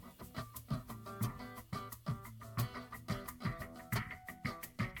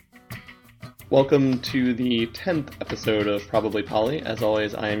Welcome to the 10th episode of Probably Poly. As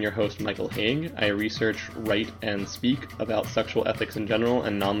always, I am your host, Michael Haig. I research, write, and speak about sexual ethics in general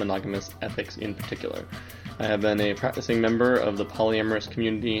and non-monogamous ethics in particular. I have been a practicing member of the polyamorous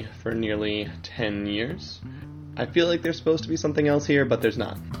community for nearly 10 years. I feel like there's supposed to be something else here, but there's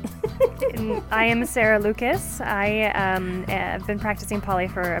not. I am Sarah Lucas. I have been practicing poly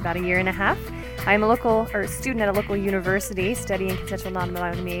for about a year and a half. I am a student at a local university studying consensual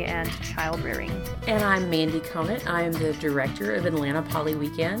non-monogamy and child rearing. And I'm Mandy Conant. I am the director of Atlanta Poly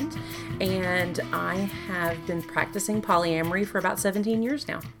Weekend, and I have been practicing polyamory for about 17 years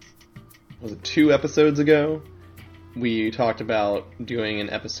now. Was it 2 episodes ago? We talked about doing an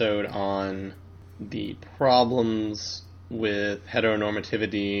episode on the problems with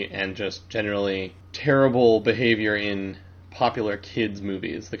heteronormativity and just generally terrible behavior in popular kids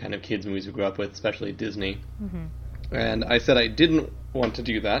movies, the kind of kids movies we grew up with, especially Disney. Mm-hmm. And I said I didn't want to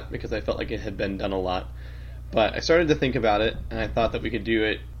do that because I felt like it had been done a lot. But I started to think about it, and I thought that we could do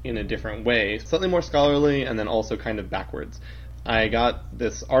it in a different way, something more scholarly and then also kind of backwards. I got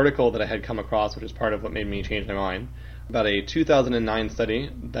this article that I had come across, which is part of what made me change my mind, about a 2009 study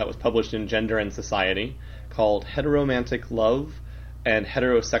that was published in Gender and Society called Heteromantic Love and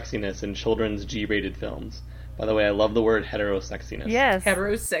Heterosexiness in Children's G-Rated Films. By the way, I love the word heterosexiness. Yes.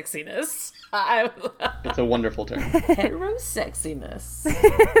 Heterosexiness. It's a wonderful term.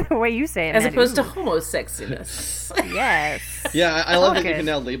 Heterosexiness. The way you say it, as Maddie. opposed to homosexiness. Yes. Yeah, I love that you can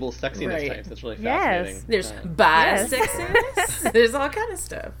now label sexiness Right. types. That's really fascinating. There's bisexiness. There's all kind of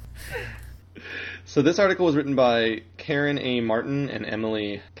stuff. So this article was written by Karen A. Martin and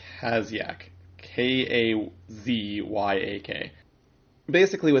Emily Kazyak. Kazyak.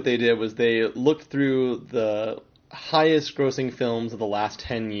 Basically what they did was they looked through the highest grossing films of the last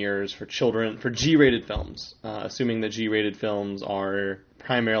 10 years for children, for G-rated films, assuming that G-rated films are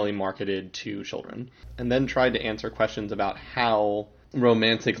primarily marketed to children, and then tried to answer questions about how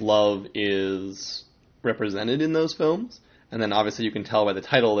romantic love is represented in those films. And then obviously you can tell by the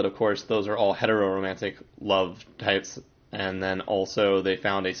title that, of course, those are all hetero-romantic love types. And then also they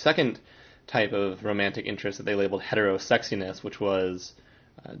found a second type of romantic interest that they labeled heterosexiness, which was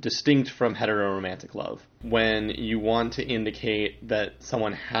distinct from heteroromantic love. When you want to indicate that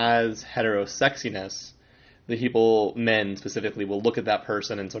someone has heterosexiness, the people, men specifically, will look at that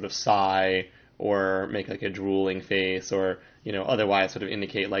person and sort of sigh or make like a drooling face or, otherwise sort of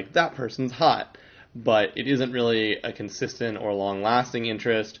indicate like that person's hot. But it isn't really a consistent or long-lasting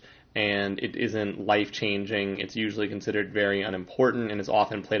interest, and it isn't life-changing. It's usually considered very unimportant and is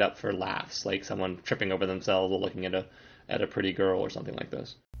often played up for laughs, like someone tripping over themselves or looking at a pretty girl or something like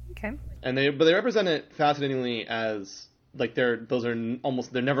this. Okay. And they represent it fascinatingly as like they're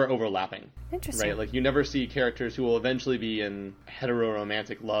never overlapping. Interesting. Right? Like you never see characters who will eventually be in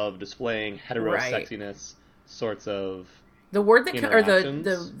heteroromantic love displaying heterosexiness sorts of the word that or interactions.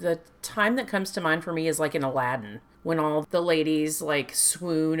 the time that comes to mind for me is like in Aladdin, when all the ladies like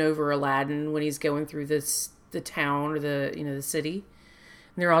swoon over Aladdin when he's going through the town or the city,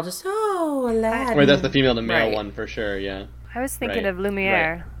 and they're all just Aladdin. Right, that's the female to male one for sure. Yeah. I was thinking of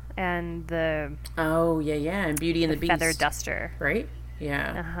Lumiere and the and Beauty and the Beast, feather duster, right?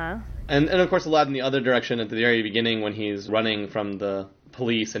 Yeah. And of course Aladdin the other direction at the very beginning when he's running from the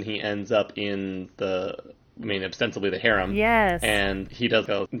police and he ends up in ostensibly the harem. Yes. And he does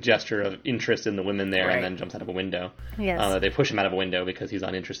a gesture of interest in the women there and then jumps out of a window. Yes. They push him out of a window because he's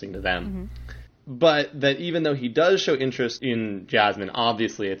uninteresting to them. Mm-hmm. But that even though he does show interest in Jasmine,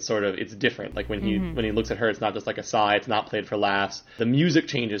 obviously it's different. Like when he looks at her, it's not just like a sigh, it's not played for laughs. The music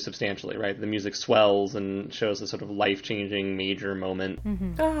changes substantially, right? The music swells and shows a sort of life-changing major moment.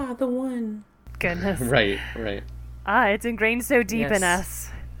 Mm-hmm. The one. Goodness. Right. It's ingrained so deep in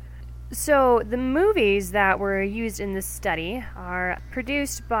us. So the movies that were used in this study are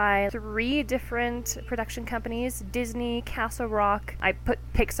produced by 3 different production companies: Disney, Castle Rock, I put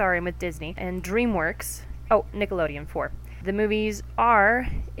Pixar in with Disney, and DreamWorks. Nickelodeon, 4. The movies are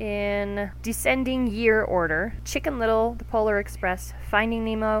in descending year order: Chicken Little, The Polar Express, Finding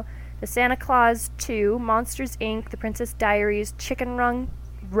Nemo, The Santa Claus 2, Monsters, Inc., The Princess Diaries, Chicken Run,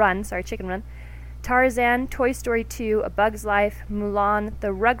 Tarzan, Toy Story 2, A Bug's Life, Mulan, The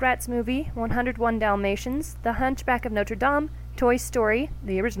Rugrats Movie, 101 Dalmatians, The Hunchback of Notre Dame, Toy Story,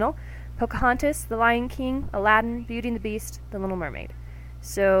 the original, Pocahontas, The Lion King, Aladdin, Beauty and the Beast, The Little Mermaid.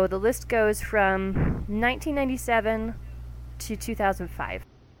 So the list goes from 1997 to 2005.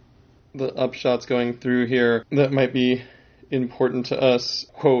 The upshots going through here that might be important to us.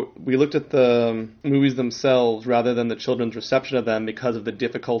 Quote, we looked at the movies themselves rather than the children's reception of them because of the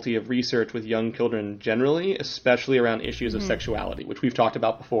difficulty of research with young children generally, especially around issues of sexuality, which we've talked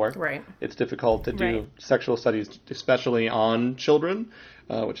about before. Right. It's difficult to do sexual studies, especially on children,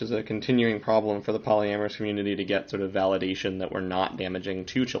 which is a continuing problem for the polyamorous community to get sort of validation that we're not damaging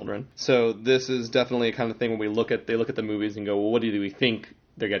to children. So this is definitely a kind of thing where they look at the movies and go, well, what do we think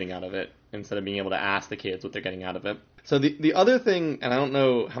they're getting out of it, instead of being able to ask the kids what they're getting out of it. So the other thing, and I don't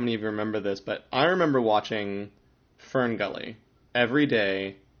know how many of you remember this, but I remember watching Fern Gully every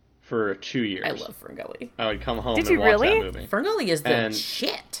day for 2 years. I love Fern Gully. I would come home Did and you watch really? that movie. Fern Gully is the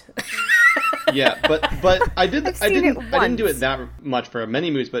shit. Yeah, but I didn't do once. it that much for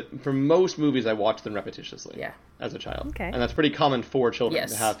many movies, but for most movies I watched them repetitiously. Yeah. As a child. Okay. And that's pretty common for children to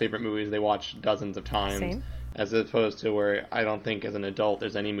Yes. have favorite movies they watch dozens of times. Same. As opposed to where I don't think as an adult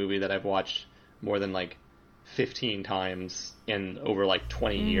there's any movie that I've watched more than like 15 times in over like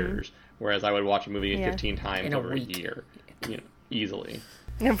 20 years, whereas I would watch a movie 15 times In a over week. a year, easily.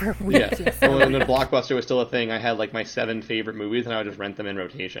 Number week. Yeah. When Blockbuster was still a thing, I had like my 7 favorite movies, and I would just rent them in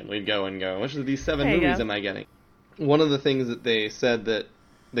rotation. We'd go, which of these 7 There you movies go. am I getting? One of the things that they said that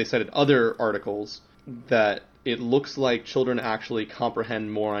they cited other articles that it looks like children actually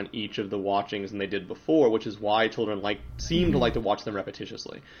comprehend more on each of the watchings than they did before, which is why children seem to like to watch them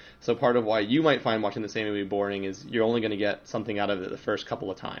repetitiously. So part of why you might find watching the same movie boring is you're only going to get something out of it the first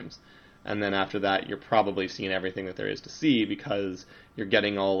couple of times. And then after that, you're probably seeing everything that there is to see because you're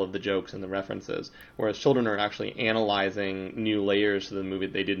getting all of the jokes and the references. Whereas children are actually analyzing new layers to the movie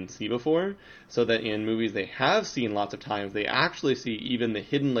that they didn't see before, so that in movies they have seen lots of times, they actually see even the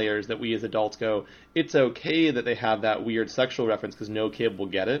hidden layers that we as adults go, it's okay that they have that weird sexual reference because no kid will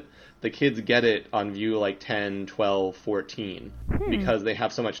get it. The kids get it on view like 10, 12, 14, because they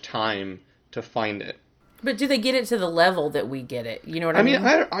have so much time to find it. But do they get it to the level that we get it? You know what I mean?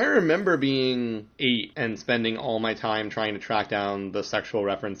 I remember being 8 and spending all my time trying to track down the sexual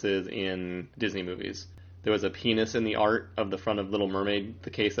references in Disney movies. There was a penis in the art of the front of Little Mermaid,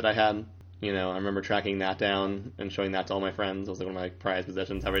 the case that I had. I remember tracking that down and showing that to all my friends. It was like one of my prized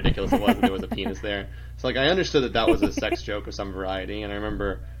possessions, how ridiculous it was that there was a penis there. So I understood that was a sex joke of some variety, and I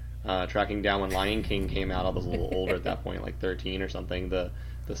remember tracking down when Lion King came out. I was a little older at that point, like 13 or something. The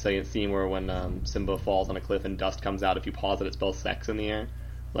scene where when Simba falls on a cliff and dust comes out, if you pause it spells sex in the air.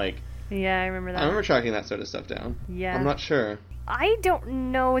 Yeah, I remember that. I remember tracking that sort of stuff down. Yeah. I'm not sure. I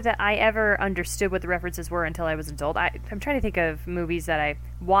don't know that I ever understood what the references were until I was an adult. I'm trying to think of movies that I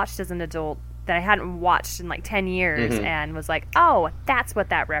watched as an adult that I hadn't watched in like 10 years and was like, oh, that's what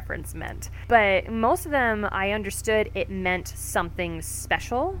that reference meant. But most of them, I understood it meant something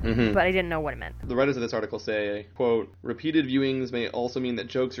special, but I didn't know what it meant. The writers of this article say, quote, repeated viewings may also mean that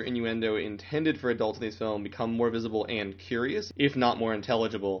jokes or innuendo intended for adults in these films become more visible and curious, if not more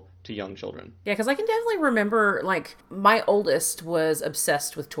intelligible, to young children. Yeah, because I can definitely remember, my oldest was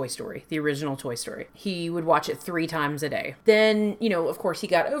obsessed with Toy Story, the original Toy Story. He would watch it 3 times a day. Then, of course, he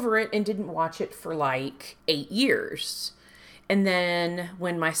got over it and didn't watch it for 8 years. And then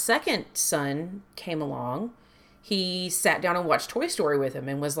when my second son came along, he sat down and watched Toy Story with him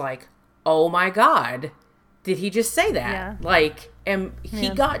and was like, oh my God, did he just say that? Yeah. And he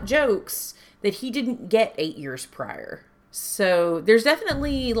got jokes that he didn't get 8 years prior. So there's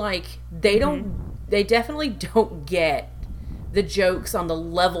definitely they definitely don't get the jokes on the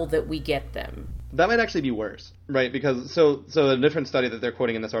level that we get them. That might actually be worse, right? Because so a different study that they're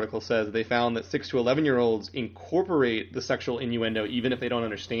quoting in this article says they found that 6 to 11-year-olds incorporate the sexual innuendo even if they don't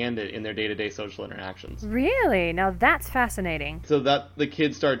understand it in their day-to-day social interactions. Really? Now that's fascinating. So that the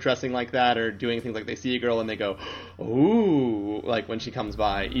kids start dressing like that or doing things like they see a girl and they go, ooh, when she comes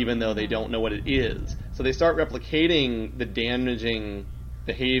by, even though they don't know what it is. So they start replicating the damaging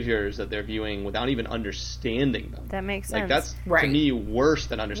behaviors that they're viewing without even understanding them. That makes sense. That's, right, to me, worse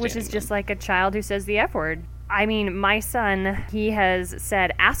than understanding Which is them. just like a child who says the F word. I mean, my son, he has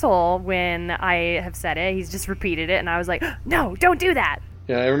said asshole when I have said it. He's just repeated it, and I was like, no, don't do that.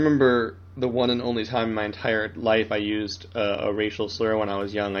 Yeah, I remember the one and only time in my entire life I used a racial slur when I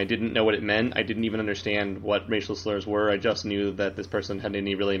was young. I didn't know what it meant. I didn't even understand what racial slurs were. I just knew that this person had made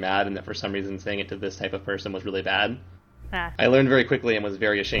me really mad and that for some reason saying it to this type of person was really bad. I learned very quickly and was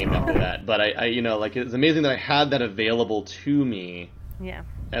very ashamed after that. But I it's amazing that I had that available to me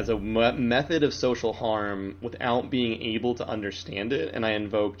as a method of social harm without being able to understand it. And I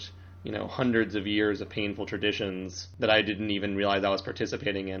invoked, hundreds of years of painful traditions that I didn't even realize I was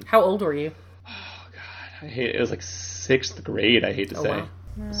participating in. How old were you? Oh, God. It was like 6th grade, I hate to say.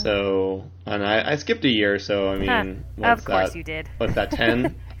 Wow. So, and I skipped a year, so I mean, what's of course that? you did. What's that,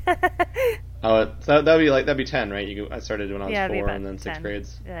 10? Oh, so that'd be 10, right? I started when I was 4, and then 6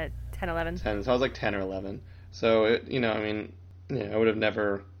 grades. 10, 11. 10, so I was like 10 or 11. So I would have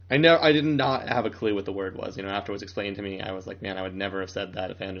never. I did not have a clue what the word was. After it was explained to me, I was like, man, I would never have said that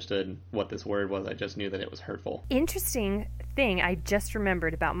if I understood what this word was. I just knew that it was hurtful. Interesting thing I just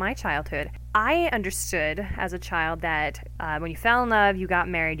remembered about my childhood. I understood as a child that when you fell in love, you got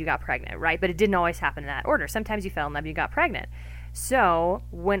married, you got pregnant, right? But it didn't always happen in that order. Sometimes you fell in love, you got pregnant. So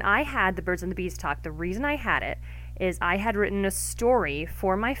when I had the Birds and the Bees talk, the reason I had it is I had written a story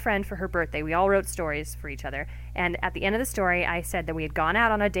for my friend for her birthday. We all wrote stories for each other. And at the end of the story, I said that we had gone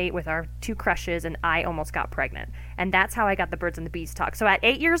out on a date with our 2 crushes and I almost got pregnant. And that's how I got the Birds and the Bees talk. So at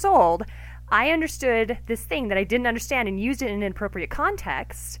 8 years old, I understood this thing that I didn't understand and used it in an appropriate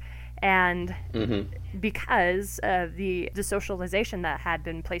context. And because of the socialization that had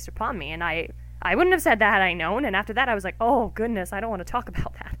been placed upon me. And I wouldn't have said that had I known. And after that, I was like, oh, goodness, I don't want to talk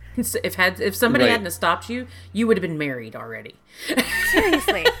about that. If somebody hadn't stopped you, you would have been married already.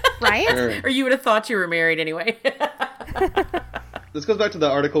 Seriously, right? Sure. Or you would have thought you were married anyway. This goes back to the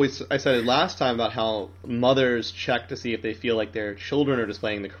article I cited last time about how mothers check to see if they feel like their children are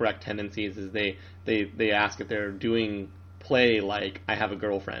displaying the correct tendencies. Is they ask if they're doing play like I have a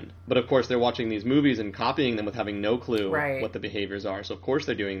girlfriend. But of course they're watching these movies and copying them with having no clue what the behaviors are. So of course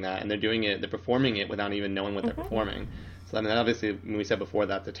they're doing that, and they're performing it without even knowing what they're performing. So I mean, obviously, when we said before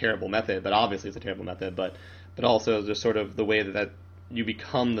that's a terrible method, but obviously it's a terrible method, but also just sort of the way that you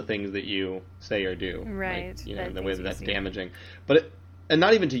become the things that you say or do. Right. Like, the way that's damaging. And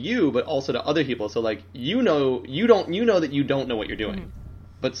not even to you, but also to other people. So like, you know that you don't know what you're doing.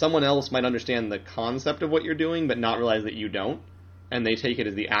 But someone else might understand the concept of what you're doing, but not realize that you don't, and they take it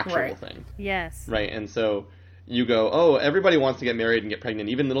as the actual thing. Yes. Right, and so you go, oh, everybody wants to get married and get pregnant,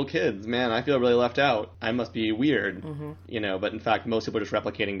 even little kids. Man, I feel really left out. I must be weird. But in fact, most people are just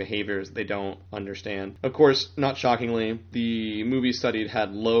replicating behaviors they don't understand. Of course, not shockingly, the movie studied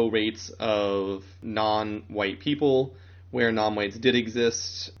had low rates of non-white people. Where non-whites did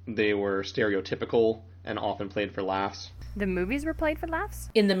exist, they were stereotypical and often played for laughs. The movies were played for laughs?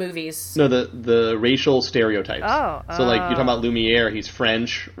 In the movies. No, the racial stereotypes. So like you're talking about Lumiere, he's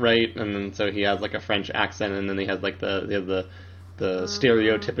French, right? And then so he has like a French accent, and then he has like the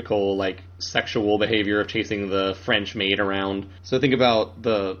stereotypical like sexual behavior of chasing the French maid around. So think about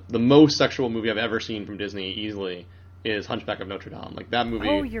the most sexual movie I've ever seen from Disney easily is Hunchback of Notre Dame. Like that movie,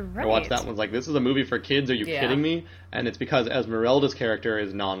 oh, you're right. I watched that one, was like, this is a movie for kids, are you kidding me? And it's because Esmeralda's character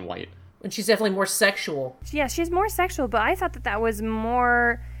is non-white. And she's definitely more sexual. Yeah, she's more sexual, but I thought that was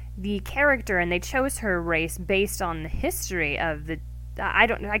more the character, and they chose her race based on the history of the...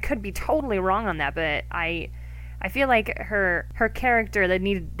 I could be totally wrong on that, but I feel like her character, they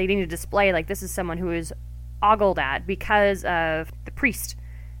need to display, like, this is someone who is ogled at because of the priest,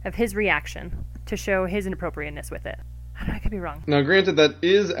 of his reaction, to show his inappropriateness with it. I could be wrong. Now, granted, that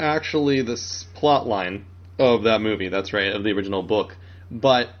is actually the plot line of that movie, that's right, of the original book.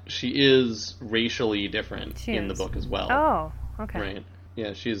 But she is racially different in the book as well. Oh, okay. Right.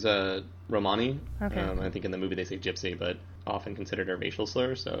 Yeah, she's Romani. Okay. I think in the movie they say gypsy, but often considered a racial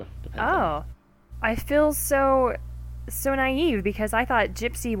slur, so depends on... I feel so naive because I thought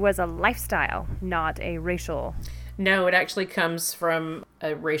gypsy was a lifestyle, not a racial... No, it actually comes from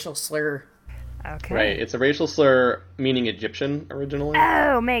a racial slur. Okay. Right, it's a racial slur meaning Egyptian originally.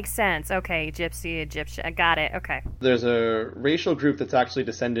 Oh, makes sense. Okay, gypsy, Egyptian. I got it. Okay. There's a racial group that's actually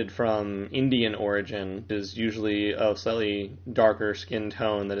descended from Indian origin, is usually a slightly darker skin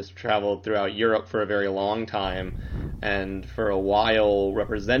tone that has traveled throughout Europe for a very long time, and for a while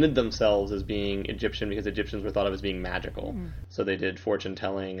represented themselves as being Egyptian because Egyptians were thought of as being magical. So they did fortune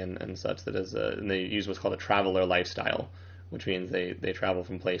telling and such, and they used what's called a traveler lifestyle, which means they travel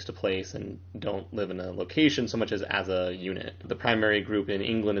from place to place and don't live in a location so much as a unit. The primary group in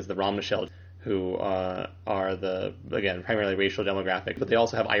England is the Ramnachel, who are primarily racial demographic, but they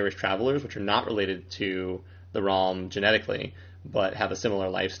also have Irish travelers, which are not related to the Rom genetically, but have a similar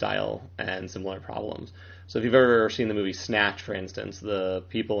lifestyle and similar problems. So if you've ever seen the movie Snatch, for instance, the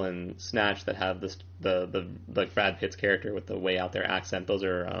people in Snatch that have this the like Brad Pitt's character with the way out there accent, those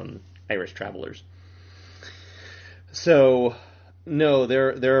are Irish travelers. So, no,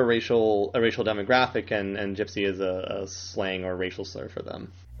 they're a racial demographic, and gypsy is a slang or racial slur for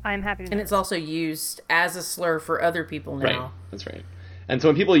them. I'm happy to know. And it's also used as a slur for other people now. Right, that's right. And so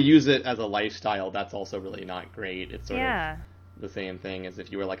when people use it as a lifestyle, that's also really not great. It's sort of the same thing as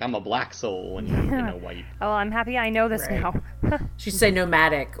if you were like, I'm a black soul when you're white. Oh, I'm happy I know this now. She'd say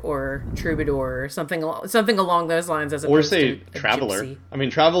nomadic or troubadour or something along those lines as opposed to or say traveler. Gypsy. I mean,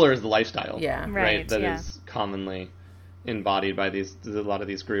 traveler is the lifestyle. Yeah. Right? That is commonly embodied by a lot of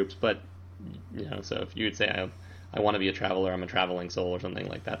these groups. But So if you would say I want to be a traveler, I'm a traveling soul or something,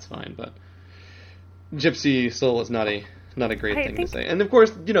 like that's fine. But gypsy soul is not a great thing to say. And of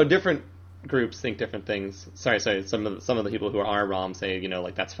course, different groups think different things. Sorry. Some of the people who are Rom say,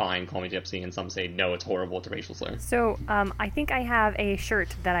 like that's fine, call me gypsy, and some say no, it's horrible, it's a racial slur. So I think I have a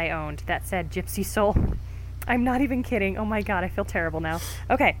shirt that I owned that said gypsy soul. I'm not even kidding. Oh my god, I feel terrible now.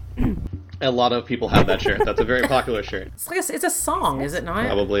 Okay. A lot of people have that shirt. That's a very popular shirt. It's a song, is it not?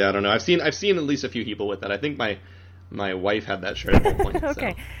 Probably, I don't know. I've seen at least a few people with that. I think my wife had that shirt at one point.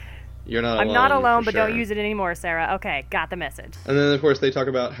 Okay. So you're not alone. I'm not alone, but don't use it anymore, Sarah. Okay, got the message. And then, of course, they talk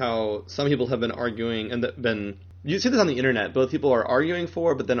about how some people have been arguing you see this on the internet. Both people are arguing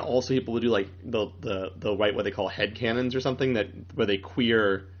for, but then also people will do like the right what they call headcanons or something where they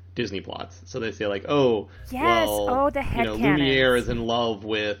queer Disney plots. So they say like, the headcanons. Lumiere is in love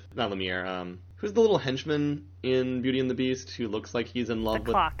with not Lumiere. Who's the little henchman in Beauty and the Beast who looks like he's in love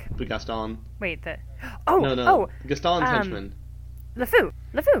with Gaston? Wait, Gaston's henchman.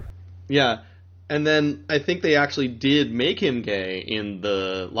 LeFou. Yeah. And then I think they actually did make him gay in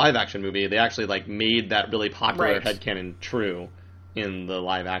the live-action movie. They actually made that really popular headcanon true in the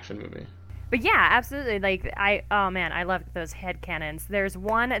live-action movie. But yeah, absolutely. I love those headcanons. There's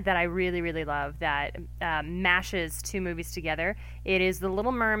one that I really, really love that mashes two movies together. It is The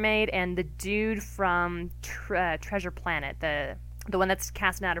Little Mermaid and the dude from Treasure Planet, the one that's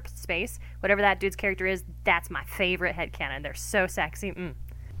cast in outer space. Whatever that dude's character is, that's my favorite headcanon. They're so sexy.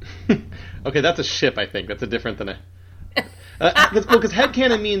 Okay, that's a ship, I think. That's a different than a... that's cool, because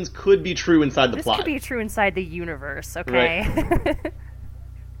headcanon means could be true inside the plot. This could be true inside the universe, okay?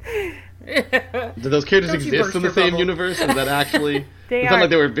 Right. Do those characters exist in the same universe? Is that actually... It's not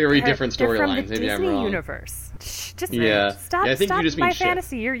like they were very different storylines. Maybe I'm wrong. Universe. Stop I think you just mean my ship.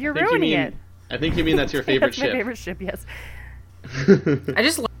 Fantasy. You're ruining it. I think you mean that's your favorite ship. That's my favorite ship, yes. I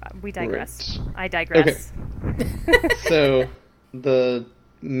just... We digress. Right. I digress. Okay. So, the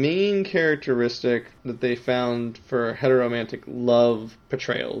main characteristic that they found for heteroromantic love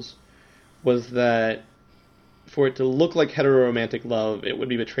portrayals was that for it to look like heteroromantic love, it would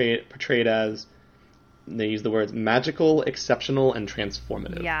be portrayed as, they use the words, magical, exceptional, and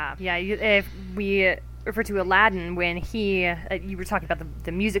transformative. Yeah. If we refer to Aladdin, when you were talking about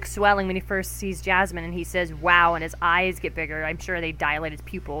the music swelling when he first sees Jasmine, and he says, wow, and his eyes get bigger. I'm sure they dilate his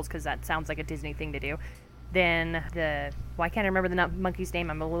pupils, because that sounds like a Disney thing to do. Then I can't remember the monkey's name.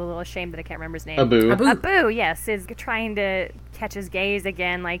 I'm a little ashamed that I can't remember his name. Abu, yes, is trying to catch his gaze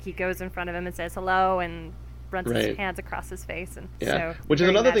again. Like, he goes in front of him and says hello and runs his hands across his face. And which is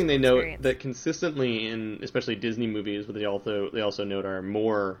another thing they note that consistently in especially Disney movies, but they also note are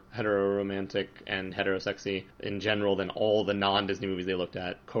more heteroromantic and heterosexy in general than all the non-Disney movies they looked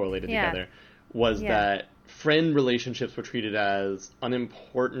at correlated together, was that friend relationships were treated as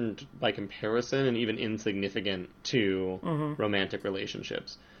unimportant by comparison and even insignificant to romantic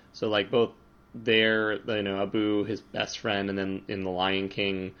relationships. So both Abu, his best friend, and then in The Lion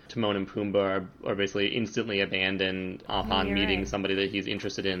King, Timon and Pumbaa are basically instantly abandoned upon meeting somebody that he's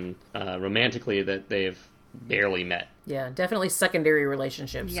interested in romantically that they've barely met. Yeah, definitely secondary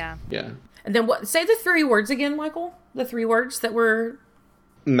relationships. Yeah. And then say the three words again, Michael? The three words that were...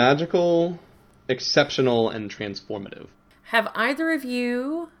 Magical, exceptional, and transformative. Have either of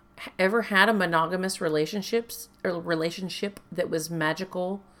you ever had a monogamous relationship that was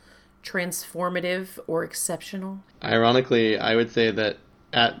magical, transformative, or exceptional? Ironically, I would say that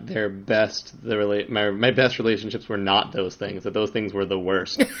at their best, my best relationships were not those things. That those things were the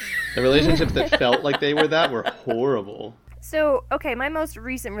worst. The relationships that felt like they were that were horrible. So, okay, my most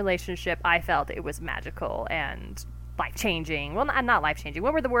recent relationship, I felt it was magical and life-changing. Well, not life-changing.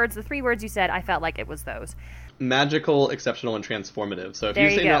 What were the words? The three words you said, I felt like it was those. Magical, exceptional, and transformative. So if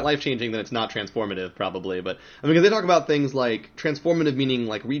you say not life-changing, then it's not transformative, probably. But because they talk about things like transformative, meaning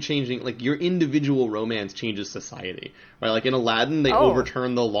rechanging, your individual romance changes society, right? Like in Aladdin, they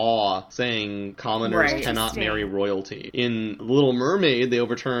overturn the law saying commoners cannot marry royalty. In Little Mermaid, they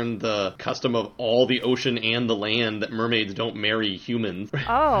overturn the custom of all the ocean and the land that mermaids don't marry humans.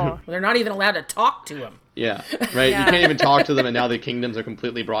 Oh, they're not even allowed to talk to them. Yeah, right? You can't even talk to them, and now the kingdoms are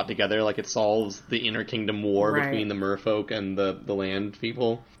completely brought together. It solves the inner kingdom war between the merfolk and the land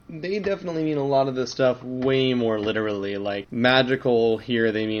people. They definitely mean a lot of this stuff way more literally. Magical,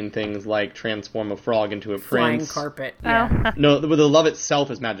 here they mean things like transform a frog into a prince. Flying carpet. Yeah. No, the love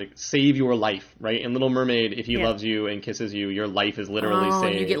itself is magic. Save your life, right? In Little Mermaid, if he loves you and kisses you, your life is literally saved.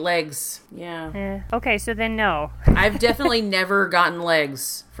 And you get legs. Yeah. Okay, so then no. I've definitely never gotten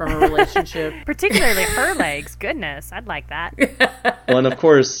legs from a relationship. Particularly her legs. Goodness, I'd like that. Well, and of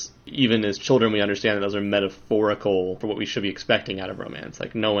course, even as children, we understand that those are metaphorical for what we should be expecting out of romance.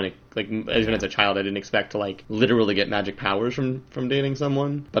 Like, no one, like, even as a child, I didn't expect to, like, literally get magic powers from dating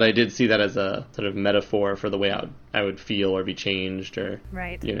someone. But I did see that as a sort of metaphor for the way I would feel or be changed, or,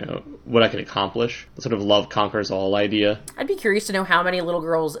 right, you know, what I could accomplish. The sort of love conquers all idea. I'd be curious to know how many little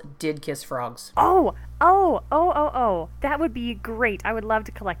girls did kiss frogs. Oh, that would be great. I would love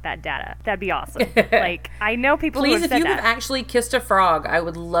to collect that data. That'd be awesome. Like, I know people who have said that. Please, if you have actually kissed a frog, I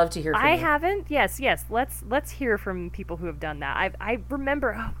would love to hear from you. I haven't. Yes. Let's hear from people who have done that. I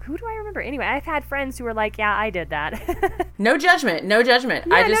remember. Who do I remember? Anyway, I've had friends who were like, "Yeah, I did that." No judgment. No judgment.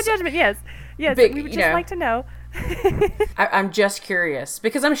 Yeah, no judgment. Yes. But, we would just like to know. I'm just curious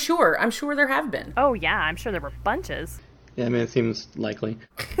because I'm sure there have been. Oh yeah, I'm sure there were bunches. Yeah, I mean, it seems likely.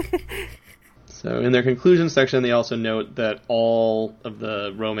 So in their conclusion section, they also note that all of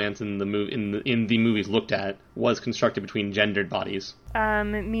the romance in the movies looked at was constructed between gendered bodies.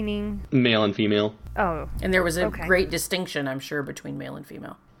 Meaning male and female. Oh, and there was a great distinction, I'm sure, between male and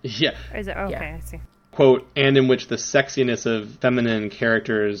female. Yeah. Is it? Okay, yeah. I see. Quote, and in which the sexiness of feminine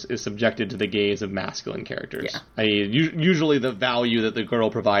characters is subjected to the gaze of masculine characters. Yeah. Usually the value that the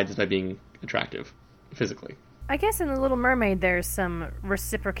girl provides is by being attractive, physically. I guess in The Little Mermaid, there's some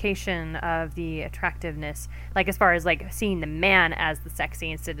reciprocation of the attractiveness, like as far as like seeing the man as the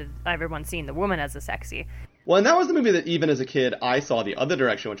sexy instead of everyone seeing the woman as the sexy. Well, and that was the movie that even as a kid, I saw the other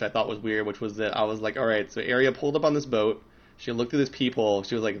direction, which I thought was weird, which was that I was like, all right, so Ariel pulled up on this boat. She looked through this peephole.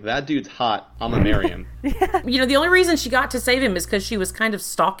 She was like, that dude's hot. I'm gonna marry him. Yeah. You know, the only reson she got to save him is because she was kind of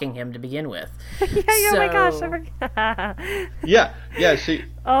stalking him to begin with. Oh my gosh, I forgot. Yeah, she...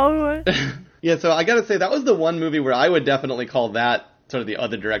 Oh... Yeah, so I gotta say, that was the one movie where I would definitely call that sort of the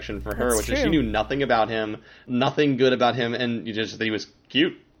other direction for her, which is she knew nothing about him, nothing good about him, and you just that he was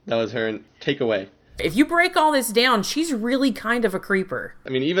cute. That was her takeaway. If you break all this down, she's really kind of a creeper. I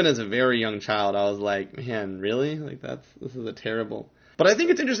mean, even as a very young child, I was like, man, really? Like, this is a terrible... But I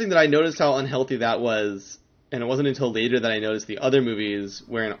think it's interesting that I noticed how unhealthy that was, and it wasn't until later that I noticed the other movies,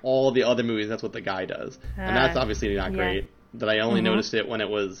 where in all the other movies, that's what the guy does. And that's obviously not great. That I only noticed it when it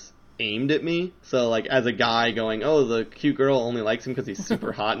was aimed at me. So, like, as a guy going, oh, the cute girl only likes him because he's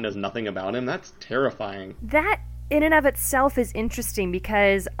super hot and knows nothing about him, that's terrifying. That, in and of itself, is interesting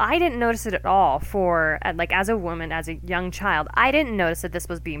because I didn't notice it at all for, like, as a woman, as a young child. I didn't notice that this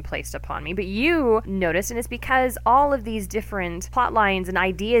was being placed upon me, but you noticed, and it's because all of these different plot lines and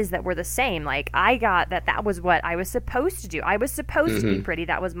ideas that were the same. Like, I got that was what I was supposed to do. I was supposed to be pretty.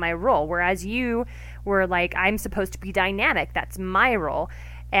 That was my role. Whereas you were like, I'm supposed to be dynamic. That's my role.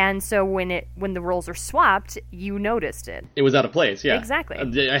 And so when the roles are swapped, you noticed it. It was out of place, yeah. Exactly.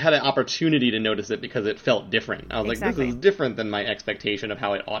 I had an opportunity to notice it because it felt different. I was like, this is different than my expectation of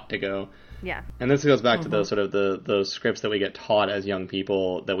how it ought to go. Yeah. And this goes back to those sort of those scripts that we get taught as young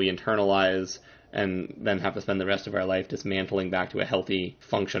people that we internalize and then have to spend the rest of our life dismantling back to a healthy,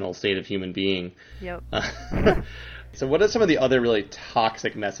 functional state of human being. Yep. So what are some of the other really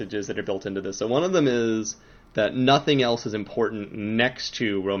toxic messages that are built into this? So one of them is that nothing else is important next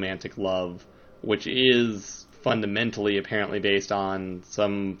to romantic love, which is fundamentally apparently based on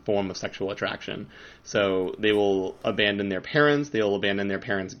some form of sexual attraction. So they will abandon their parents, they will abandon their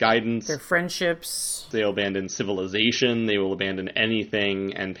parents' guidance, their friendships, they'll abandon civilization, they will abandon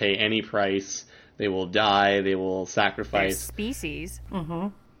anything and pay any price, they will die, they will sacrifice. Their species. Mm-hmm.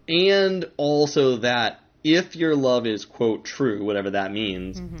 And also that if your love is, quote, true, whatever that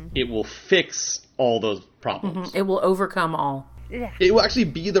means, it will fix all those problems. Mm-hmm. It will overcome all. Yeah. It will actually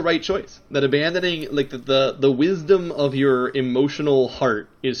be the right choice. That abandoning, like, the wisdom of your emotional heart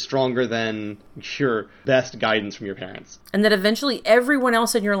is stronger than your best guidance from your parents. And that eventually everyone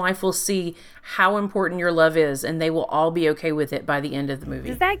else in your life will see how important your love is, and they will all be okay with it by the end of the movie.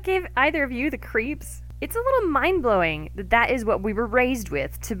 Does that give either of you the creeps? It's a little mind-blowing that is what we were raised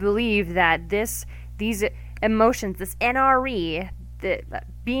with, to believe that these emotions, this NRE,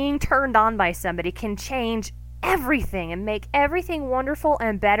 being turned on by somebody can change everything and make everything wonderful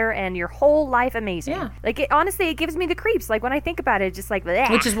and better and your whole life amazing. Yeah. Like, honestly, it gives me the creeps. Like, when I think about it, just like,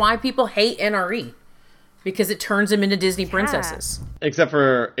 bleh. Which is why people hate NRE. Because it turns them into Disney princesses. Except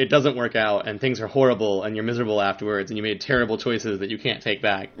for it doesn't work out and things are horrible and you're miserable afterwards and you made terrible choices that you can't take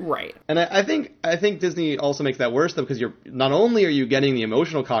back. Right. And I think Disney also makes that worse though, because you're not only are you getting the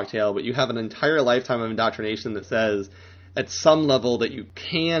emotional cocktail, but you have an entire lifetime of indoctrination that says at some level that you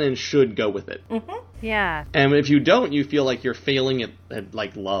can and should go with it. Mm-hmm. Yeah. And if you don't, you feel like you're failing at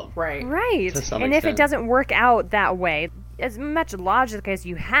like love. Right. Right. To some and extent. if it doesn't work out that way, as much logic as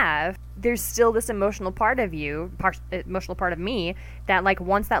you have, there's still this emotional part of me that like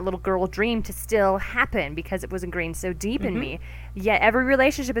wants that little girl dream to still happen because it was ingrained so deep in me. Yet every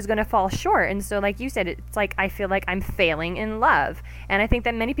relationship is going to fall short. And so like you said, it's like I feel like I'm failing in love. And I think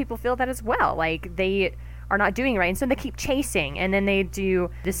that many people feel that as well. Like they are not doing it right. And so they keep chasing, and then they do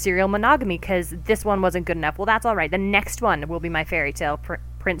the serial monogamy because this one wasn't good enough. Well, that's all right. The next one will be my fairy tale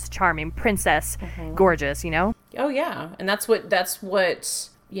Prince Charming, Princess Gorgeous, you know? Oh, yeah. And that's what,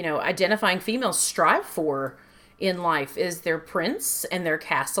 you know, identifying females strive for in life is their prince and their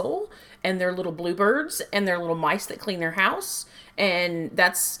castle and their little bluebirds and their little mice that clean their house. And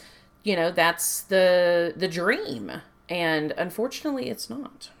that's, you know, that's the dream. And unfortunately, it's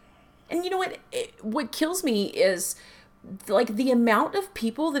not. And you know what kills me is like the amount of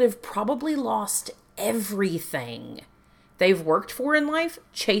people that have probably lost everything they've worked for in life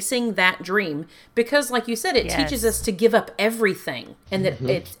chasing that dream, because like you said, it teaches us to give up everything, and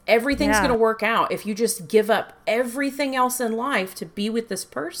that everything's going to work out if you just give up everything else in life to be with this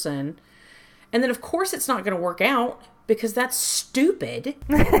person. And then of course it's not going to work out because that's stupid.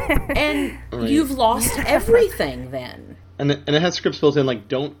 And you've lost everything then. And it has scripts built in like,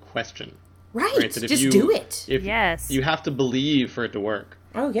 don't question. Right. Just do it. You have to believe for it to work.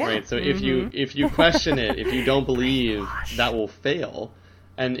 Oh yeah. Right. So if you question it, if you don't believe, that will fail.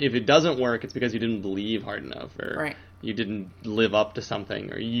 And if it doesn't work, it's because you didn't believe hard enough, or you didn't live up to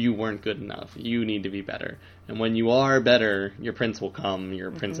something, or you weren't good enough. You need to be better. And when you are better, your prince will come,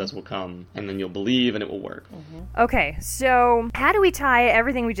 your princess will come, and then you'll believe and it will work. Okay, so how do we tie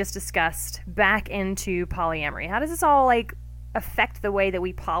everything we just discussed back into polyamory? How does this all like affect the way that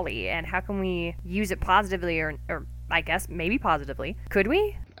we poly, and how can we use it positively or I guess maybe positively? Could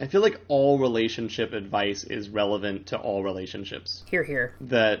we? I feel like all relationship advice is relevant to all relationships. Hear, hear.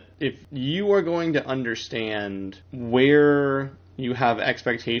 That if you are going to understand where you have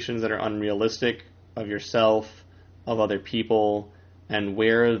expectations that are unrealistic of yourself, of other people, and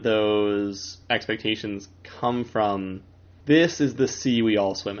where those expectations come from, this is the sea we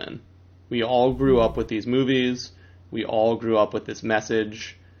all swim in. We all grew up with these movies. We all grew up with this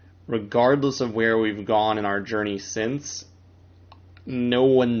message. Regardless of where we've gone in our journey since, no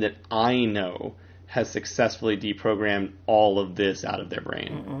one that I know has successfully deprogrammed all of this out of their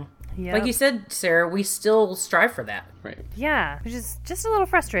brain. Yep. Like you said, Sarah, we still strive for that. Right. Yeah, which is just a little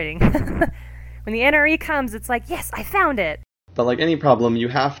frustrating. When the NRE comes, it's like, yes, I found it. But like any problem, you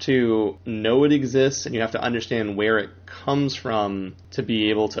have to know it exists, and you have to understand where it comes from to be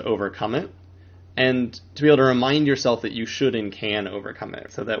able to overcome it. And to be able to remind yourself that you should and can overcome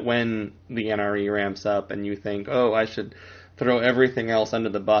it, so that when the NRE ramps up and you think, oh, I should throw everything else under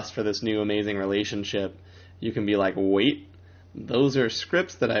the bus for this new amazing relationship, you can be like, wait, those are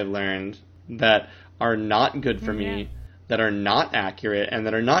scripts that I've learned that are not good for me, that are not accurate, and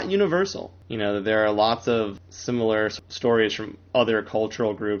that are not universal. You know, there are lots of similar stories from other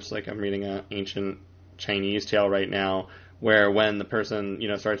cultural groups, like I'm reading an ancient Chinese tale right now, where when the person, you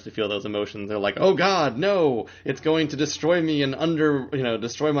know, starts to feel those emotions, they're like, oh God, no, it's going to destroy me and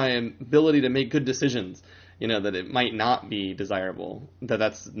destroy my ability to make good decisions. You know, that it might not be desirable,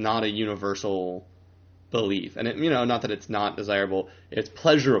 that's not a universal belief. And, not that it's not desirable, it's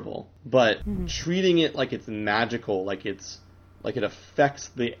pleasurable, but treating it like it's magical, like it affects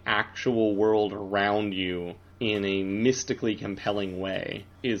the actual world around you in a mystically compelling way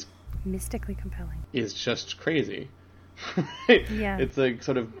is just crazy. Yeah. It's a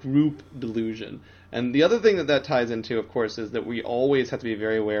sort of group delusion. And the other thing that ties into, of course, is that we always have to be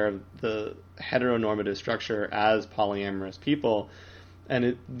very aware of the heteronormative structure as polyamorous people.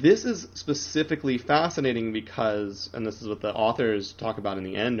 And this is specifically fascinating because, and this is what the authors talk about in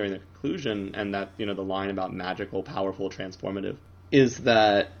the end during the conclusion, and that, the line about magical, powerful, transformative, is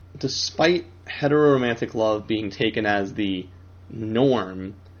that despite heteroromantic love being taken as the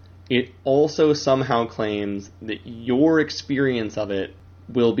norm, it also somehow claims that your experience of it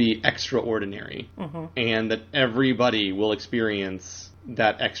will be extraordinary, and that everybody will experience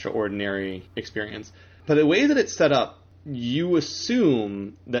that extraordinary experience. But the way that it's set up, you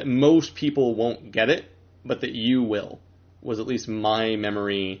assume that most people won't get it, but that you will, was at least my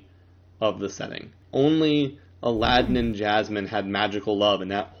memory of the setting. Only Aladdin and Jasmine had magical love in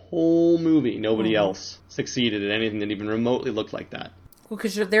that whole movie. Nobody else succeeded at anything that even remotely looked like that. Well,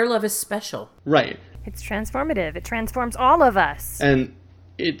 because their love is special. Right. It's transformative. It transforms all of us. And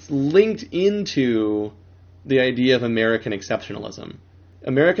it's linked into the idea of American exceptionalism.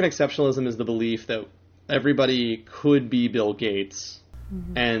 American exceptionalism is the belief that everybody could be Bill Gates,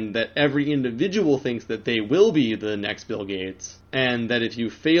 and that every individual thinks that they will be the next Bill Gates, and that if you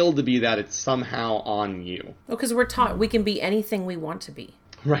fail to be that, it's somehow on you. Well, because we're taught we can be anything we want to be.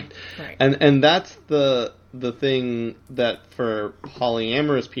 Right. And that's the thing that for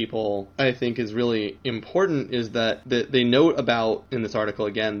polyamorous people I think is really important, is that they note about in this article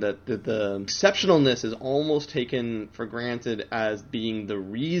again that the exceptionalness is almost taken for granted as being the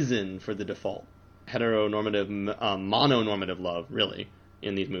reason for the default. Heteronormative, mononormative love, really,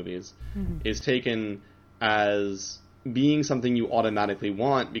 in these movies, is taken as being something you automatically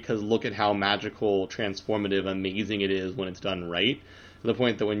want because look at how magical, transformative, amazing it is when it's done right. To the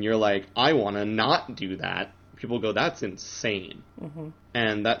point that when you're like, I want to not do that, people go, that's insane.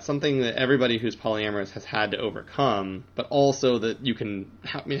 And that's something that everybody who's polyamorous has had to overcome, but also that you can,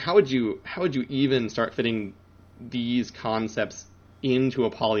 I mean, how would you even start fitting these concepts into a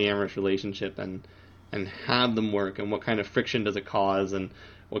polyamorous relationship and have them work, and what kind of friction does it cause, and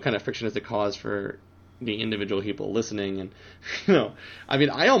what kind of friction does it cause for the individual people listening? And, you know, I mean,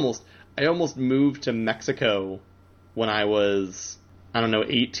 I almost moved to Mexico when I was,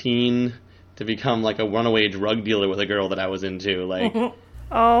 18, to become like a runaway drug dealer with a girl that I was into. Like,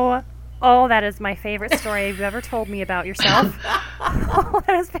 oh, that is my favorite story you've ever told me about yourself. Oh,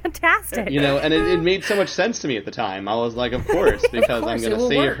 that is fantastic. You know, and it made so much sense to me at the time. I was like, of course, because I'm going to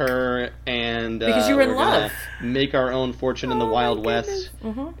save her, and because you were in love, make our own fortune in the Wild West,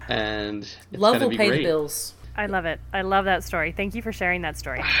 and it's love will pay great. The bills. I love it. I love that story. Thank you for sharing that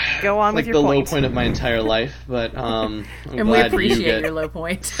story. Go on with like your the point. low point of my entire life, but I'm and glad we appreciate you get your low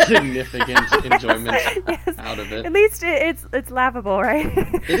point. significant enjoyment out of it. At least it's laughable, right?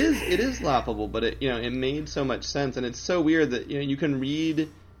 It is laughable, but it made so much sense, and it's so weird that you can read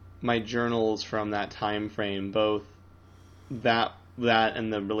my journals from that time frame, both that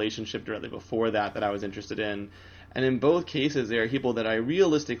and the relationship directly before that I was interested in, and in both cases there are people that I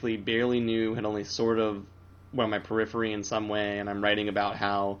realistically barely knew, had only sort of were on my periphery in some way, and I'm writing about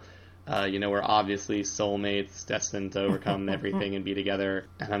how we're obviously soulmates destined to overcome everything and be together,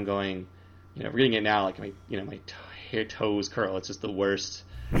 and I'm going, reading it now, like my toes curl. It's just the worst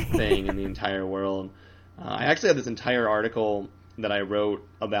thing in the entire world. I actually have this entire article that I wrote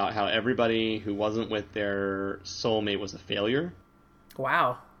about how everybody who wasn't with their soulmate was a failure.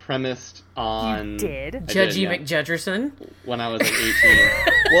 Wow. Premised on... You did? Judgy McJudgerson? When I was like 18.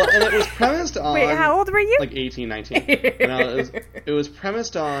 Well, and it was premised on... Wait, how old were you? Like 18, 19. It was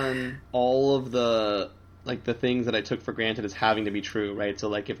premised on all of the things that I took for granted as having to be true, right? So,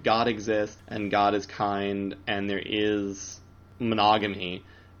 like, if God exists, and God is kind, and there is monogamy,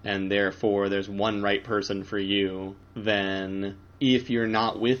 and therefore there's one right person for you, then if you're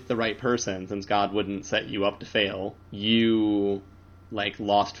not with the right person, since God wouldn't set you up to fail, you...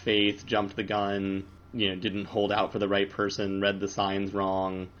 lost faith, jumped the gun, didn't hold out for the right person, read the signs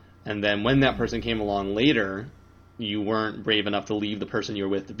wrong, and then when that person came along later, you weren't brave enough to leave the person you were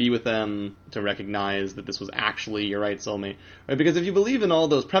with to be with them, to recognize that this was actually your right soulmate, right? Because if you believe in all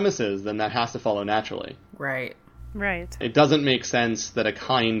those premises, then that has to follow naturally. Right. Right. It doesn't make sense that a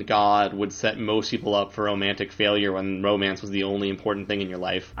kind God would set most people up for romantic failure when romance was the only important thing in your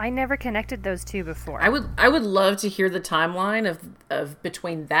life. I never connected those two before. I would love to hear the timeline of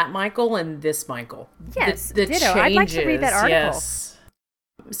between that Michael and this Michael. Yes, the ditto. changes. I'd like to read that article. Yes.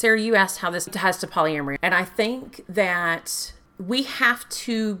 Sarah, you asked how this has to polyamory, and I think that we have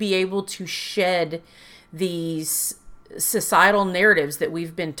to be able to shed these societal narratives that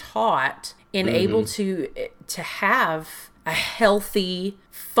we've been taught and able to have a healthy,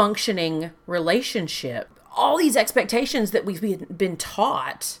 functioning relationship. All these expectations that we've been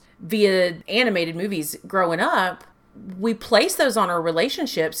taught via animated movies growing up, we place those on our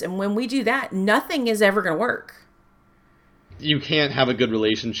relationships, and when we do that, nothing is ever going to work. You can't have a good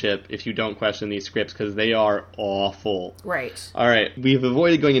relationship if you don't question these scripts, because they are awful. Right. All right, we've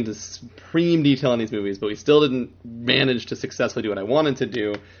avoided going into supreme detail on these movies, but we still didn't manage to successfully do what I wanted to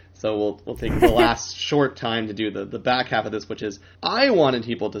do. So we'll take the last short time to do the back half of this, which is I wanted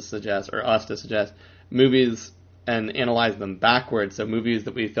people to suggest, or us to suggest, movies and analyze them backwards. So movies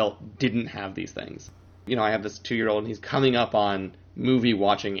that we felt didn't have these things. I have this 2-year-old, and he's coming up on movie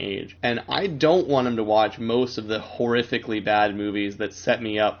watching age, and I don't want him to watch most of the horrifically bad movies that set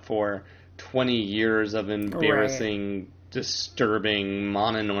me up for 20 years of embarrassing, disturbing,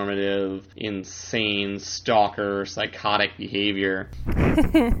 mononormative, insane, stalker, psychotic behavior,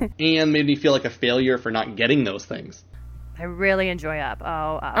 and made me feel like a failure for not getting those things. I really enjoy Up.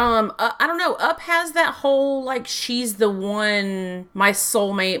 I don't know. Up has that whole, she's the one, my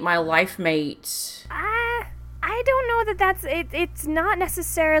soulmate, my life mate. I don't know know that that's it. It's not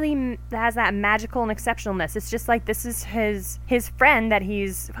necessarily has that magical and exceptionalness. It's just like this is his friend that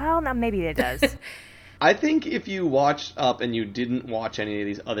he's. Well, no, maybe it does. I think if you watched Up and you didn't watch any of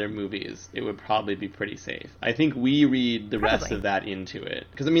these other movies, it would probably be pretty safe. I think we read the rest of that into it.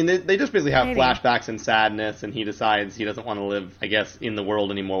 Because, I mean, they just basically have flashbacks and sadness, and he decides he doesn't want to live, I guess, in the world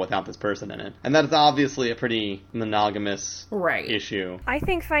anymore without this person in it. And that's obviously a pretty monogamous issue. I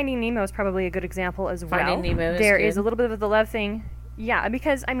think Finding Nemo is probably a good example as well. Finding Nemo is There good. is a little bit of the love thing. Yeah,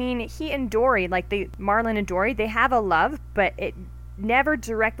 because, I mean, he and Dory, like, Marlin and Dory, they have a love, but it never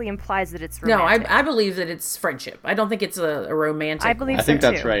directly implies that it's romantic. No, I believe that it's friendship. I don't think it's a romantic. I believe I think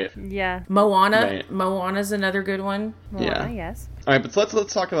so that's too. right. Yeah. Moana. Right. Moana's another good one. Moana, yes. All right, but so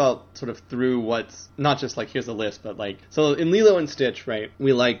let's talk about sort of through what's not just like here's a list, but like so in Lilo and Stitch, right?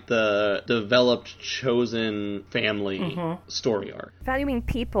 We like the developed, chosen family story arc, Valuing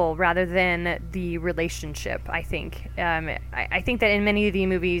people rather than the relationship. I think. I think that in many of the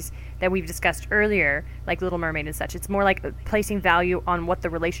movies that we've discussed earlier, like Little Mermaid and such, it's more like placing value on what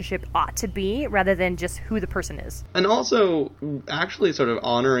the relationship ought to be rather than just who the person is. and also actually sort of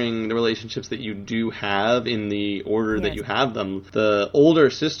honoring the relationships that you do have in the order that you have them. The older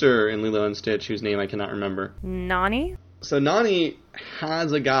sister in Lilo and Stitch, whose name I cannot remember. Nani? So Nani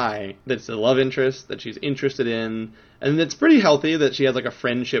has a guy that's a love interest that she's interested in, and it's pretty healthy that she has like a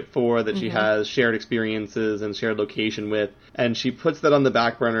friendship for, that she has shared experiences and shared location with, and she puts that on the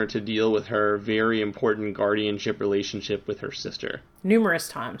back burner to deal with her very important guardianship relationship with her sister. Numerous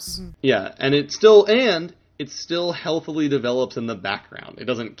times. Yeah, and it still healthily develops in the background. It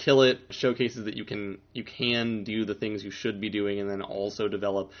doesn't kill it. It showcases that you can do the things you should be doing and then also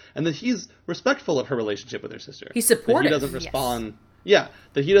develop. And that he's respectful of her relationship with her sister. He's supportive. That he doesn't respond. Yeah,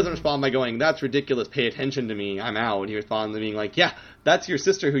 that he doesn't respond by going, "That's ridiculous, pay attention to me, I'm out." He responds by being like, "Yeah, that's your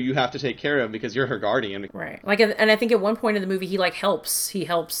sister who you have to take care of because you're her guardian." Right. Like, and I think at one point in the movie, he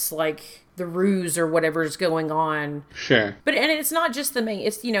helps like the ruse or whatever's going on. Sure. But and it's not just the main.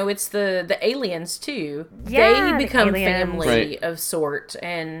 It's it's the aliens too. Yeah, they become the aliens. family Right. of sort,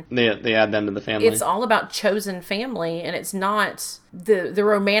 and They add them to the family. it's all about chosen family, and it's not the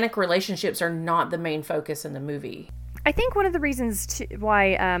romantic relationships are not the main focus in the movie. I think one of the reasons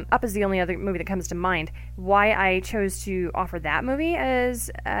why Up is the only other movie that comes to mind, why I chose to offer that movie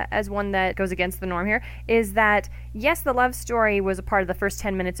as one that goes against the norm here, is that, yes, the love story was a part of the first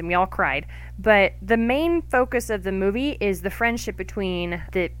 10 minutes and we all cried, but the main focus of the movie is the friendship between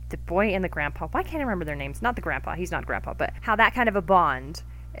the boy and the grandpa. Why can't I remember their names? Not the grandpa, he's not grandpa, but how that kind of a bond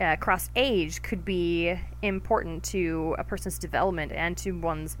across age could be important to a person's development and to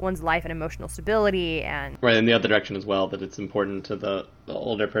one's life and emotional stability. And right, in the other direction as well, that it's important to the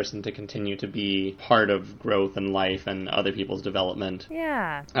older person to continue to be part of growth and life and other people's development.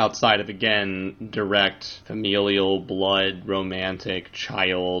 yeah, Outside of, again, direct, familial, blood, romantic,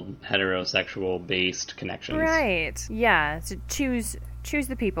 child, heterosexual-based connections. right, yeah. So choose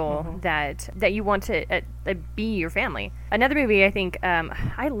the people that you want to be your family. Another movie I think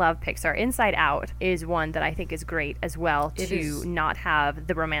I love Pixar. Inside Out is one that I think is great as well not have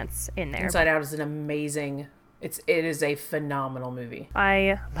the romance in there. Inside Out is an amazing. It is a phenomenal movie.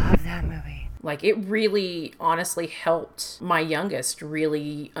 I love that movie. Like, it really honestly helped my youngest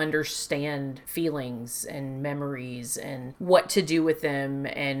really understand feelings and memories and what to do with them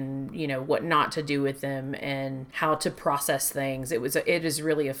and, what not to do with them and how to process things. It is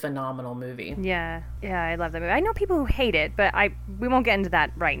really a phenomenal movie. Yeah, I love that movie. I know people who hate it, but we won't get into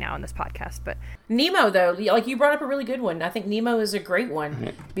that right now in this podcast. But Nemo, though, like you brought up a really good one. I think Nemo is a great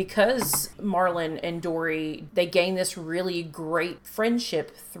one because Marlin and Dory, they gain this really great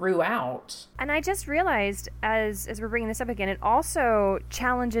friendship throughout. And I just realized, as we're bringing this up again, it also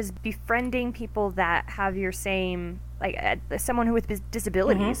challenges befriending people that have your same, like someone who with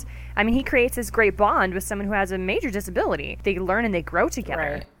disabilities. I mean, he creates this great bond with someone who has a major disability. They learn and they grow together.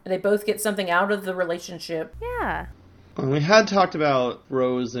 Right. They both get something out of the relationship. Yeah. We had talked about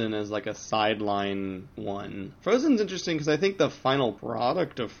Frozen as like a sideline one. Frozen's interesting because I think the final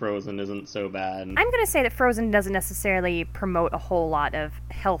product of Frozen isn't so bad. I'm going to say that Frozen doesn't necessarily promote a whole lot of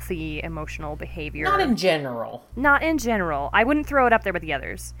healthy emotional behavior. Not in general. Not in general. I wouldn't throw it up there with the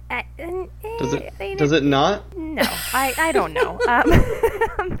others. Does it not? No, I don't know.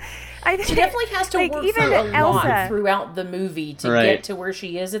 I think She definitely has to like, work even through a lot Elsa throughout the movie to Right. get to where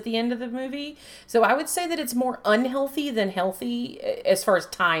she is at the end of the movie. So I would say that it's more unhealthy than healthy as far as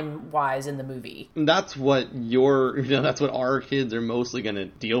time-wise in the movie. That's what that's what our kids are mostly going to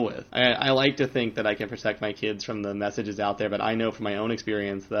deal with. I like to think that I can protect my kids from the messages out there, but I know from my own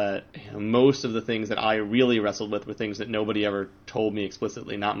experience that most of the things that I really wrestled with were things that nobody ever told me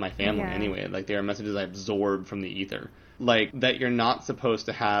explicitly, not in my family anyway. Like, they are messages I absorbed from from the ether. Like, that you're not supposed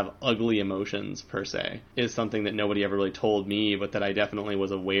to have ugly emotions, per se, is something that nobody ever really told me, but that I definitely was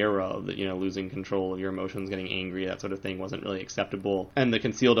aware of, that, losing control of your emotions, getting angry, that sort of thing wasn't really acceptable. And the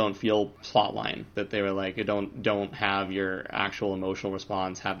conceal, don't feel plot line, that they were like, don't have your actual emotional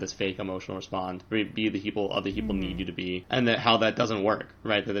response, have this fake emotional response, be the people other people need you to be, and that how that doesn't work,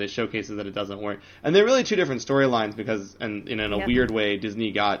 right? That it showcases that it doesn't work. And they're really two different storylines because, and in a weird way,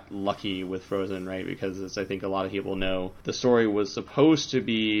 Disney got lucky with Frozen, right? Because as I think a lot of people know, the story was supposed to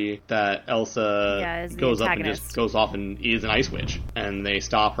be that Elsa goes up and just goes off and is an ice witch, and they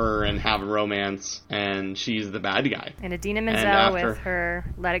stop her and have a romance, and she's the bad guy. And Idina Menzel with her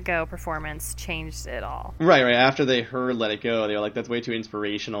Let It Go performance changed it all. Right. After they heard Let It Go, they were like, that's way too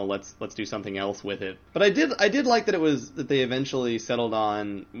inspirational. Let's do something else with it. But I did like that they eventually settled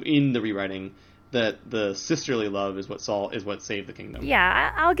on, in the rewriting, that the sisterly love is what saved the kingdom.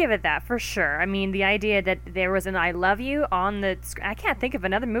 Yeah, I'll give it that for sure. I mean, the idea that there was an "I love you" on the I can't think of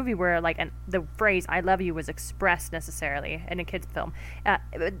another movie where the phrase "I love you" was expressed necessarily in a kids' film.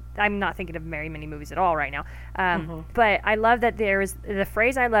 I'm not thinking of very many movies at all right now. But I love that the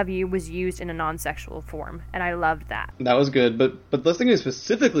phrase "I love you" was used in a non-sexual form, and I loved that. That was good. But let's think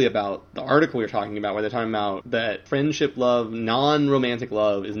specifically about the article you're talking about, where they're talking about that friendship love, non-romantic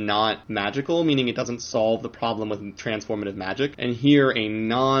love, is not magical, meaning it doesn't solve the problem with transformative magic. And here, a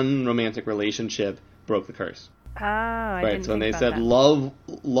non-romantic relationship broke the curse. Right. So when they said love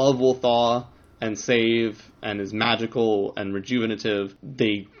will thaw and save and is magical and rejuvenative,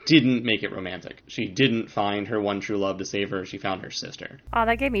 they didn't make it romantic. She didn't find her one true love to save her. She found her sister. Oh,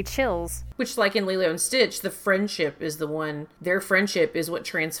 that gave me chills. Which, like in Lilo and Stitch, their friendship is what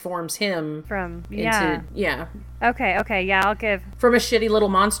transforms him into. Okay, yeah, I'll give... From a shitty little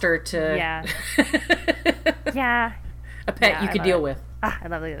monster to... Yeah. Yeah. A pet you could deal with. I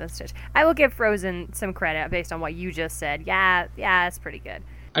love Lilo and Stitch. I will give Frozen some credit based on what you just said. Yeah, it's pretty good.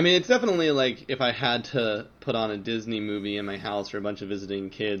 I mean, it's definitely like, if I had to put on a Disney movie in my house for a bunch of visiting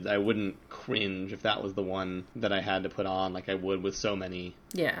kids, I wouldn't cringe if that was the one that I had to put on, like I would with so many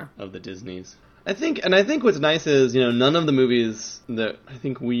of the Disneys. I think what's nice is, none of the movies that I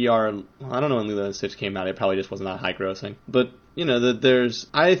think I don't know when Lilo and Stitch came out, it probably just wasn't that high grossing, but there's,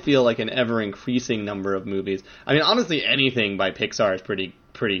 I feel like, an ever increasing number of movies. I mean, honestly, anything by Pixar is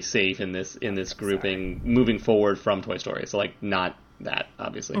pretty safe in this grouping moving forward from Toy Story. So, like, not that,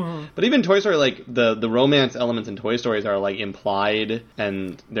 obviously. But even Toy Story, like, the romance elements in Toy Stories are, like, implied,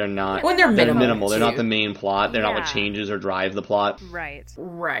 and they're not... When they're minimal. They're not the main plot. They're not what changes or drives the plot. Right.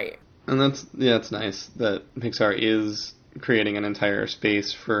 And it's nice that Pixar is creating an entire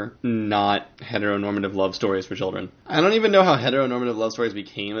space for not heteronormative love stories for children. I don't even know how heteronormative love stories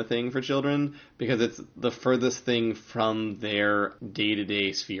became a thing for children, because it's the furthest thing from their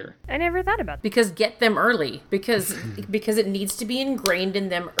day-to-day sphere. I never thought about that. Because get them early. Because it needs to be ingrained in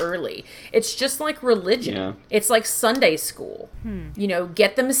them early. It's just like religion. Yeah. It's like Sunday school.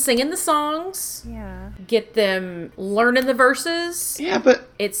 Get them singing the songs. Yeah. Get them learning the verses. Yeah, but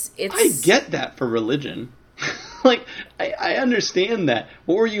it's I get that for religion. Like, I understand that.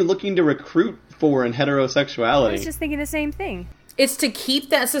 What were you looking to recruit for in heterosexuality? I was just thinking the same thing. It's to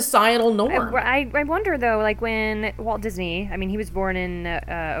keep that societal norm. I wonder, though, like, when Walt Disney, I mean, he was born in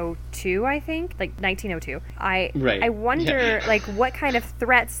 2002, I think, like 1902. I wonder, like, what kind of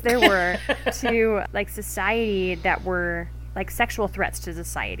threats there were to, like, society that were... like sexual threats to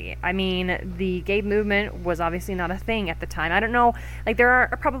society. I mean, the gay movement was obviously not a thing at the time. I don't know, like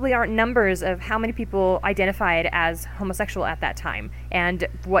there probably aren't numbers of how many people identified as homosexual at that time and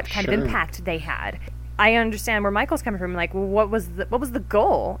what kind of impact they had. I understand where Michael's coming from. Like, well, what was the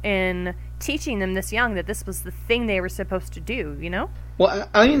goal in teaching them this young that this was the thing they were supposed to do, Well,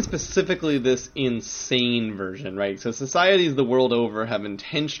 I mean specifically this insane version, right? So societies the world over have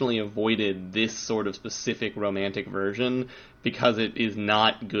intentionally avoided this sort of specific romantic version because it is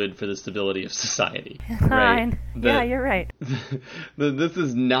not good for the stability of society. Right? Yeah, you're right. This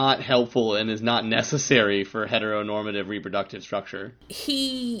is not helpful and is not necessary for heteronormative reproductive structure.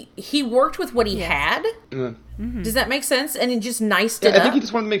 He worked with what he had. Does that make sense? And he just niced it up. I think he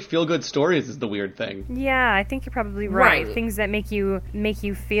just wanted to make feel-good stories is the weird thing. Yeah, I think you're probably right. Things that make you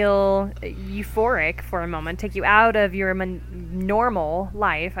feel euphoric for a moment, take you out of your normal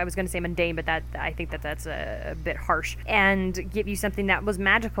life. I was going to say mundane, but I think that's a bit harsh. And give you something that was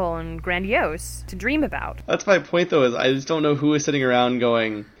magical and grandiose to dream about. That's my point, though, is I just don't know who is sitting around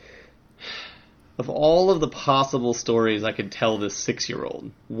going, of all of the possible stories I could tell this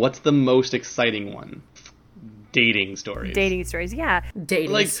 6-year-old, what's the most exciting one? Dating stories. Dating stories, yeah.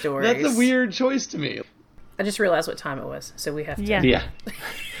 Dating stories. That's a weird choice to me. I just realized what time it was, so we have to... Yeah.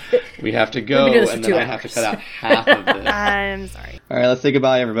 We have to go, and then I have to cut out half of this. I'm sorry. All right, let's say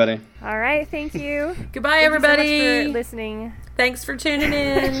goodbye, everybody. All right, thank you. Goodbye, everybody. Thank you so much for listening. Thanks for tuning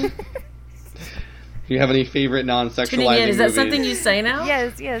in. Do you have any favorite non-sexualizing movies? Is that something you say now?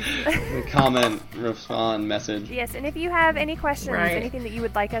 Yes. Comment, respond, message. Yes, and if you have any questions, Right. anything that you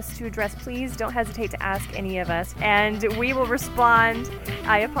would like us to address, please don't hesitate to ask any of us, and we will respond.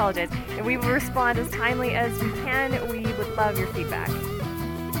 I apologize. And we will respond as timely as we can. We would love your feedback.